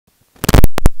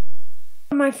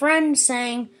my friend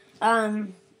saying,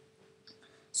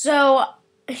 so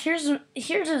here's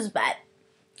his bet.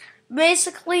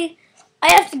 Basically,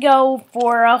 I have to go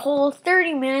for a whole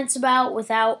 30 minutes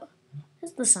without.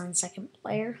 Is the Sun second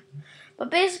player? But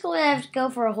basically, I have to go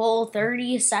for a whole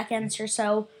 30 seconds or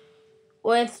so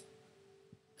with.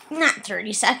 Not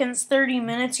 30 seconds, 30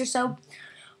 minutes or so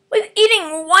with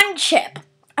eating one chip.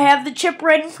 I have the chip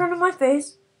right in front of my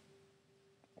face,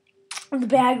 the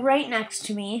bag right next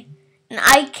to me, and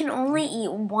I can only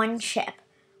eat one chip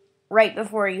right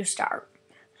before you start.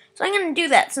 So I'm going to do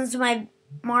that since my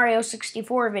Mario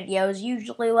 64 videos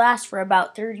usually last for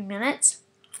about 30 minutes.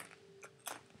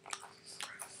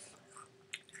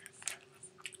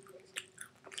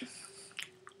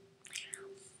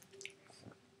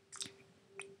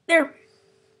 There.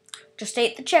 Just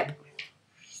ate the chip.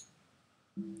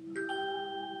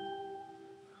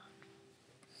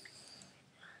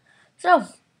 So,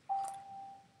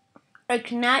 I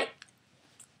cannot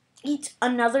eat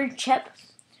another chip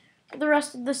for the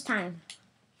rest of this time.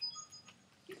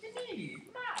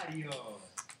 Mario.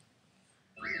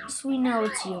 So we know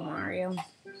it's you, Mario.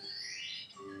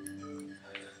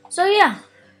 So yeah.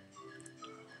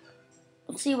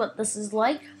 Let's see what this is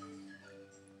like.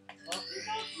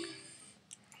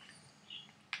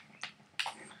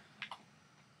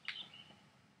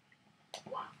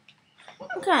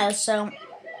 Okay, so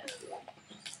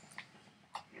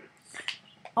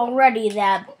already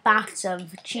that box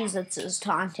of Cheez-Its is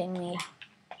taunting me.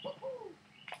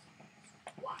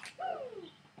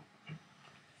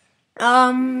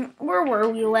 Where were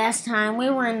we last time? We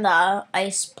were in the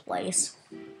ice place.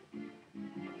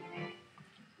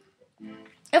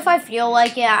 If I feel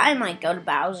like it, I might go to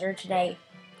Bowser today.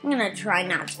 I'm gonna try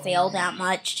not to fail that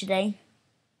much today.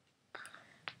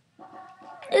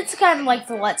 It's kind of like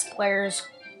the Let's Players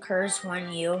curse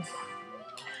when you...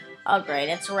 Oh great,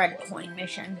 it's a red coin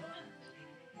mission.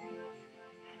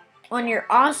 When you're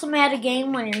awesome at a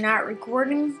game when you're not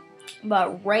recording,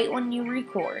 but right when you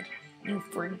record, you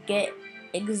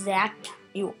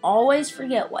always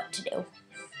forget what to do.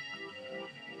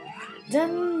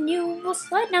 Then you will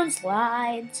slide down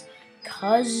slides,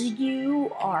 'cause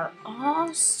you are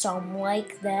awesome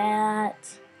like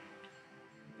that.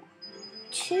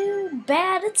 Too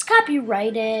bad it's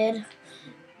copyrighted.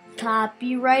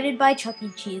 Copyrighted by Chuck E.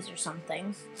 Cheese or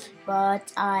something.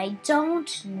 But I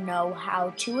don't know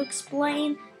how to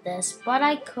explain this, but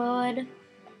I could.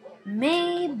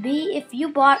 Maybe if you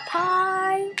bought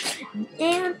pie,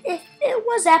 and if it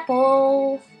was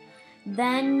apple,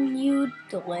 then you'd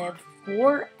live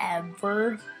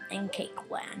forever in Cake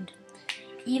Land.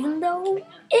 Even though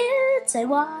it's a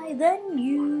lie, then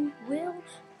you will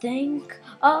think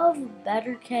of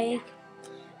better cake.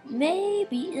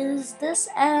 Maybe is this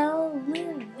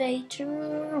elevator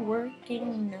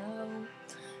working now?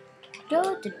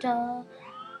 Da da da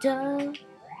da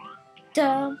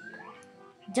da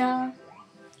da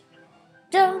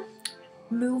da.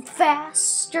 Move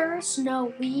faster,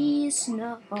 snowy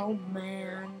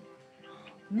snowman.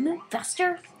 Move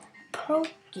faster,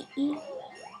 Pokey.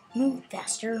 Move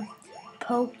faster,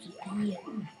 Pokey.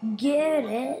 Get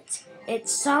it?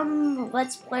 It's some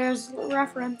Let's Players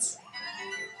reference.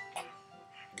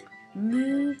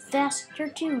 Move faster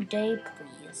today,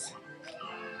 please.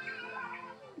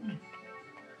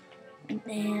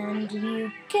 And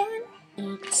you can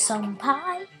eat some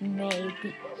pie,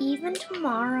 maybe even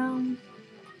tomorrow.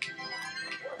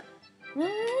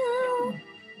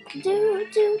 Do.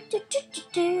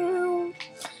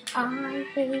 I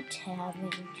hate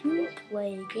having to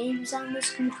play games on this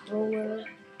controller.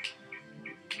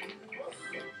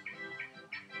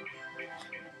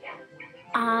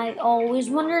 I always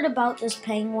wondered about this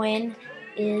penguin.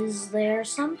 Is there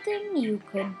something you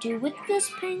could do with this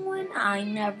penguin? I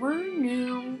never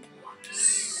knew.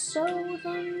 So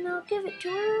then I'll give it to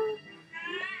her.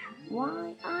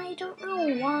 Why? I don't know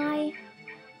why.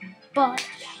 But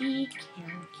she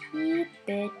can keep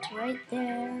it right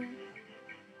there.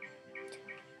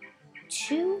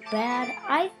 Too bad.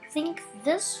 I think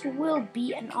this will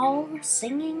be an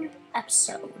all-singing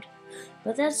episode.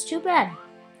 But that's too bad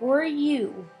for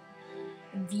you,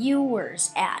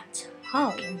 viewers at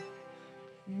home.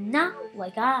 Not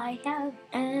like I have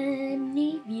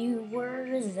any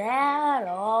viewers at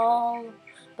all.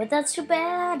 But that's too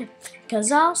bad,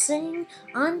 'cause I'll sing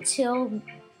until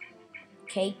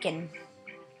cake. And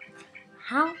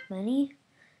how many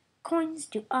coins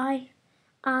do I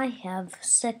have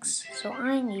 6, so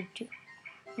I need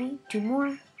 2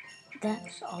 more.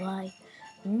 That's all I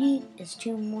need is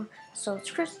 2 more. So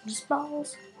it's Christmas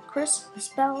balls, Christmas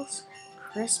bells,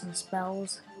 Christmas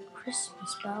bells,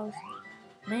 Christmas bells.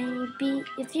 Maybe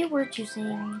if you were to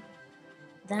sing,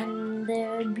 then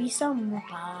there'd be some more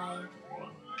pie.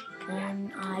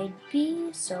 And I'd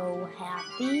be so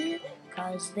happy,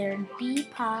 'cause there'd be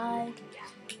pie.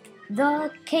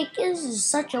 The cake is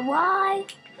such a lie.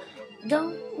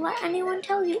 Don't let anyone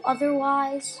tell you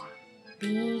otherwise.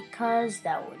 Because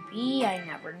that would be, I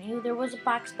never knew there was a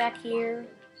box back here.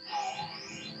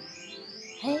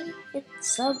 Hey,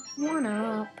 it's a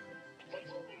 1-up.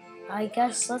 I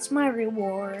guess that's my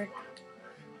reward.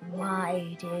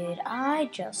 Why did I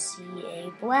just see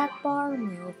a black bar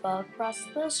move across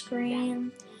the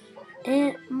screen?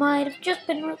 It might have just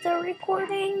been with the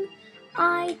recording.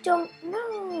 I don't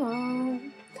know.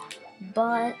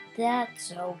 But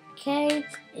that's okay.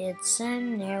 It's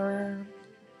an error.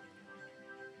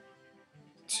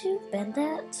 Too bad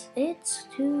that it's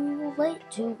too late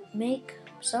to make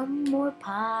some more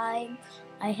pie.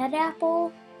 I had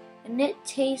apple and it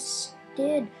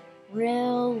tasted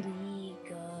really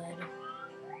good.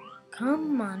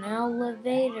 Come on,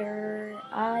 elevator,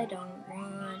 I don't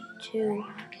want to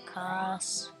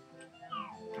cuss.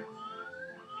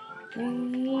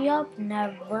 Yup,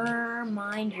 never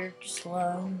mind, you're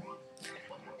slow.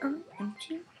 I'm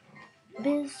too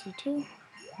busy to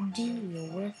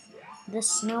deal with the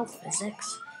snow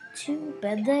physics. Too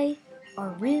bad they are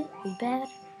really bad,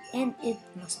 and it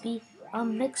must be a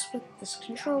mix with this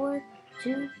controller.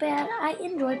 Too bad I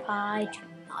enjoy pie too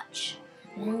much,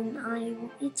 and I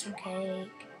will eat some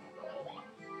cake.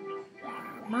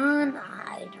 Come on,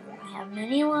 I don't have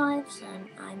many lives, and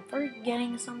I'm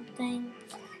forgetting something.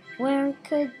 Where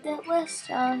could that last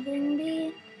thing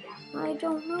be? I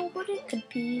don't know what it could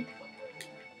be.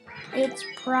 It's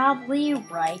probably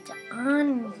right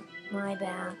on my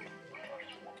back.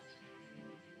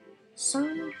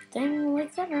 Something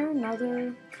like that or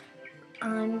another.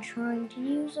 I'm trying to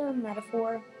use a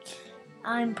metaphor.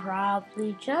 I'm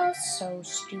probably just so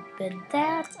stupid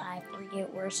that I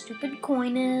forget where a stupid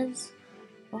coin is.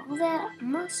 Well, that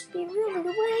must be really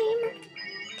lame.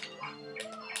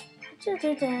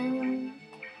 Da-da-da.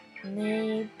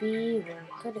 Maybe, where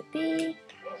could it be?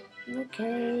 The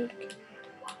cake.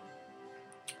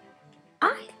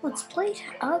 I once played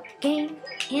a game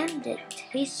and it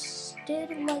tasted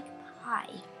like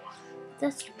pie.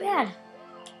 That's too bad.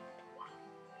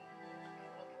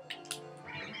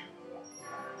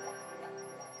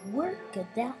 Where could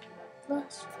that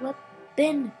last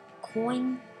flippin'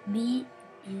 coin be?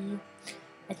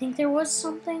 I think there was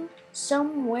something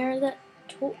somewhere that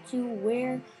told you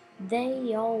where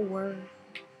they all were.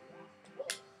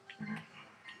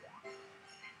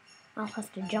 I'll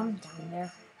have to jump down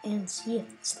there and see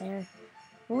if it's there.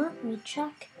 Let me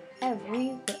check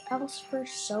everywhere else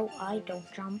first so I don't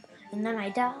jump and then I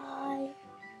die.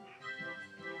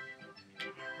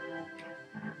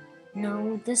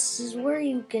 No, this is where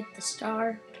you get the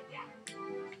star.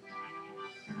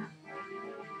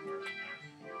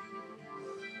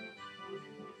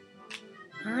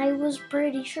 I was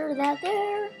pretty sure that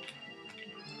there.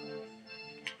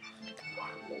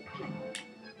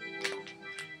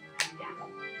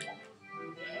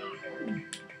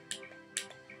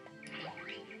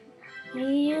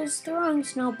 He is throwing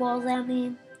snowballs at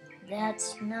me.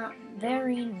 That's not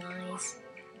very nice.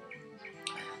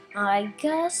 I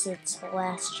guess it's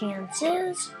last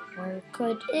chances. Where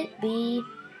could it be?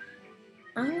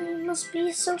 I must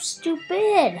be so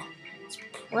stupid. It's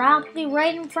probably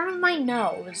right in front of my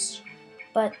nose.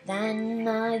 But then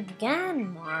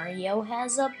again, Mario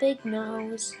has a big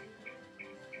nose.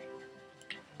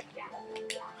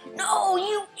 No,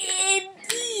 you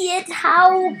idiot!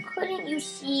 How couldn't you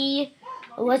see?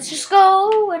 Let's just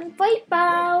go and fight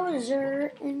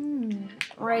Bowser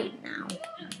right now.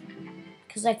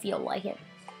 Because I feel like it.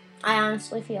 I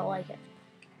honestly feel like it.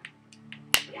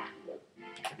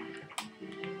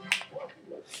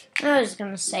 I was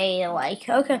gonna say, like,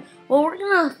 okay, well, we're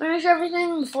gonna finish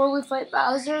everything before we fight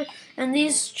Bowser, and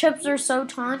these chips are so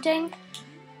taunting.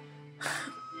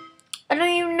 I don't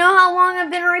even know how long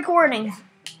I've been recording.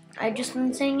 I've just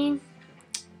been singing.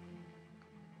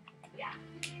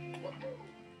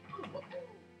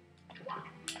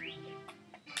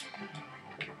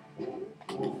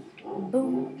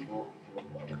 Boom.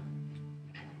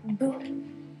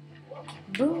 Boom.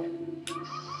 Boom.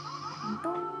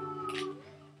 Boom.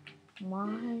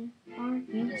 Why aren't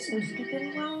you so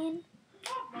stupid, Ryan?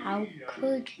 How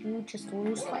could you just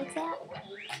lose like that?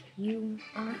 You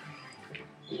are...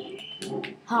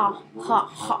 Ha, ha,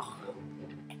 ha.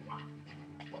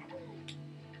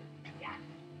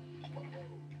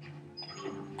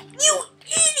 You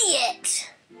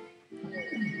idiot!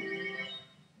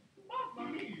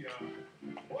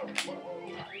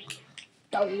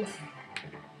 Oh.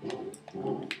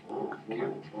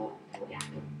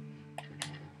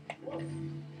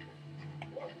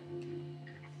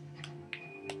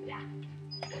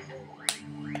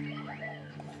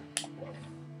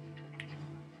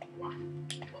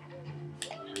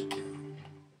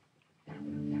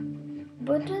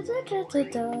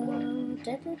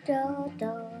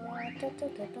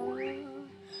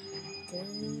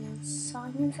 This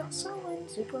song is also in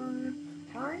Super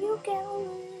Mario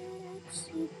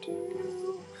Galaxy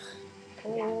 2,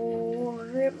 or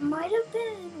it might have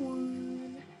been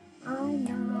one. I'm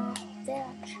not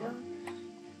that sure.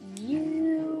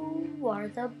 You are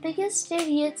the biggest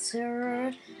idiot,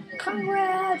 sir.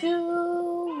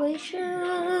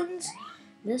 Congratulations.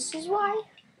 This is why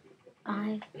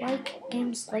I like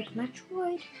games like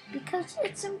Metroid, because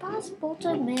it's impossible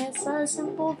to miss a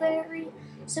simple, very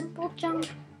simple jump.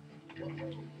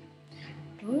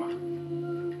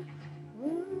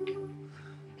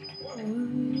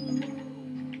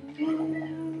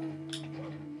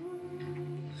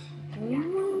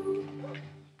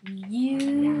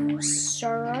 You,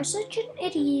 sir, are such an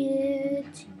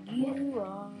idiot. You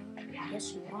are.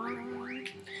 Yes, you are.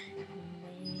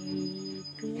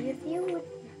 Maybe if you would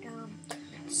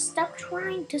stop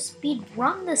trying to speed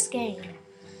run this game.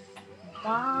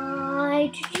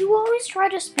 Why did you always try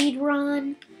to speed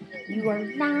run? You are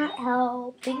not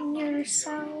helping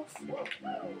yourself.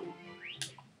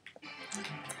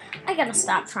 I gotta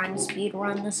stop trying to speed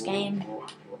run this game.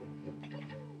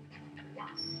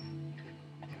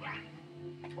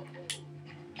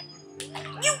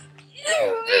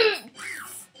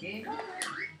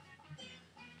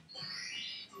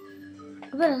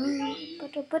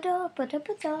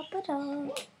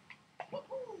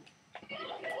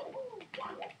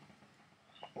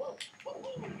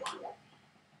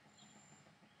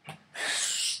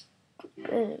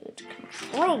 Stupid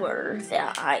controller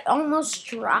that I almost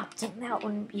dropped, and that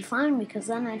wouldn't be fine because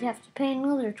then I'd have to pay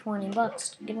another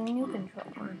 $20 to get a new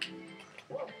controller.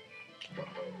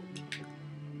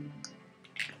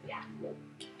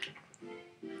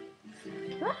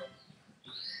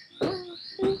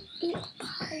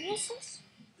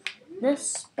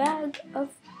 This bag of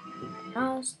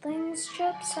things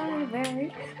chips are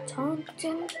very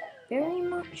tempting, very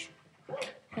much.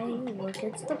 Hey, look,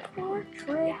 it's the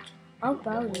portrait of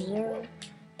Bowser,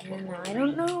 and I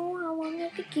don't know how long I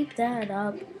could keep that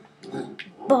up,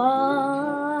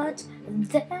 but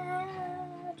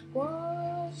that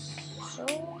was so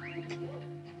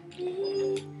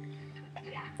easy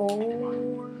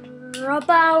for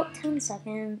about 10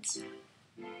 seconds.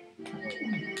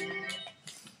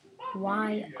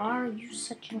 Why are you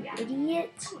such an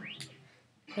idiot?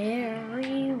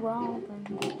 Very well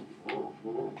then.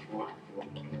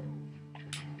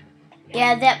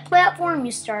 Yeah, that platform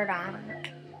you start off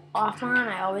on,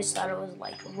 I always thought it was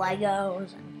like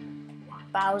Legos, and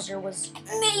Bowser was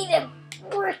made of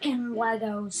frickin'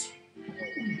 Legos.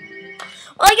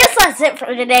 Well, I guess that's it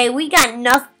for today. We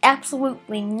got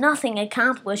absolutely nothing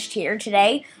accomplished here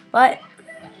today, but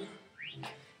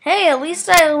hey, at least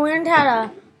I learned how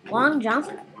to long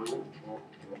jump.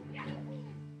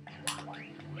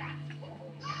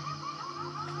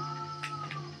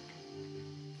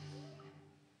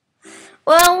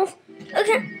 Well,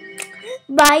 okay.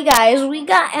 Bye, guys. We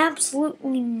got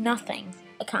absolutely nothing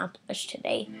accomplished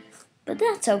today. But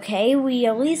that's okay. We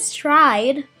at least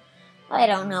tried. I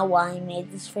don't know why I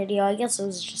made this video. I guess it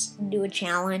was just to do a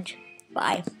challenge.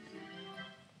 Bye.